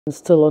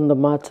Still on the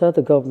matter,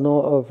 the governor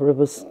of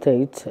Rivers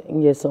State,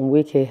 Nyesom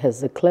Wike,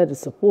 has declared his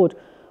support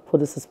for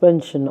the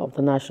suspension of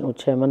the national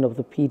chairman of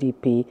the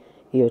PDP,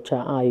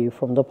 Iyorchia Ayu,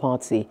 from the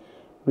party.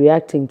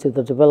 Reacting to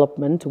the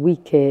development,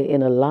 Wike,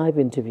 in a live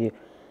interview,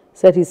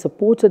 said he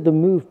supported the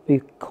move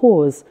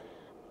because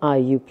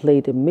Ayu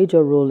played a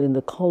major role in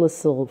the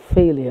colossal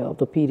failure of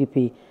the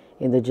PDP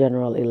in the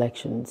general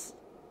elections.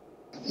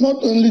 Not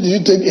only did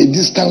you take a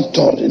distant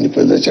third in the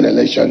presidential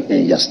election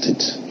in your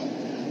state,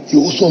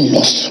 you also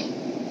lost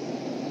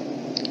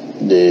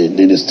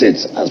the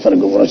states as per the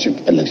governorship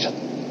election.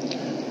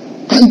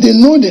 And they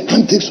know the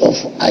antics of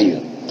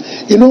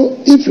Ayu. You know,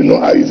 if you know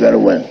Ayu very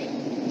well,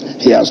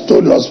 he has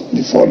told us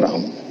before now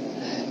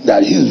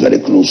that he is very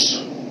close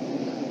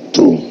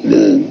to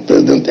the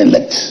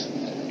president-elect,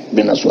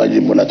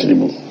 Benaswaji Bola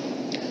Tinubu.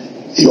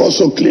 He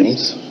also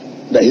claims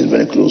that he is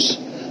very close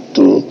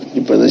to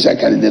the presidential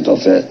candidate of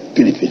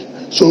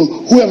PDP. So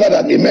whoever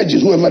that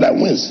emerges, whoever that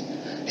wins,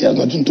 he has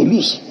nothing to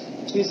lose.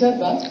 You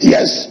said that?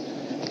 Yes.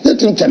 Let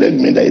him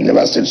challenge me that he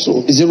never said so.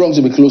 Is it wrong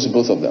to be close to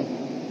both of them?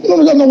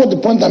 No, that's not what the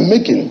point I'm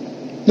making.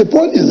 The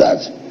point is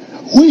that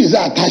who is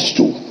that attached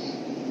to?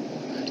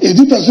 If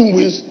this person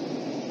wins,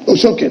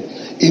 it's okay.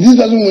 If this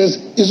person wins,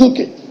 it's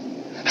okay.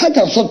 How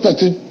can such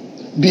person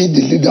be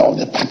the leader of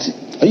the party?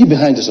 Are you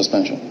behind the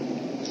suspension?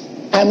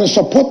 I'm in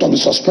support of the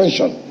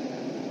suspension.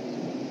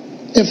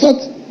 In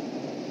fact,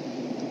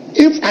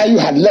 if Ayu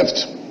had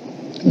left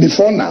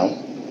before now,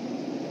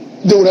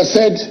 they would have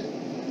said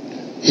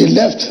he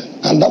left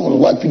and that was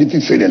why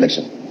PDP failed the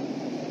election.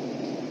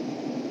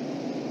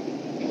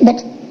 But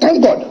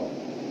thank God,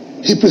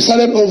 he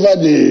presided over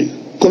the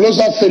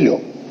colossal failure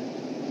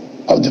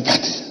of the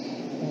party.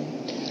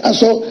 And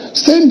so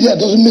staying there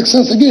doesn't make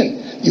sense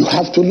again. You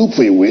have to look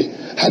for a way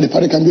how the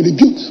party can be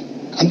rebuilt.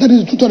 And that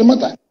is the truth of the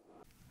matter.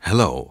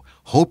 Hello,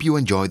 hope you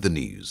enjoyed the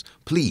news.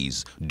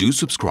 Please do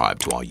subscribe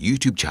to our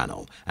YouTube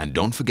channel and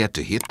don't forget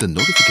to hit the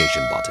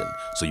notification button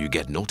so you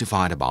get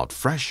notified about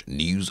fresh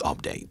news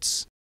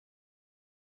updates.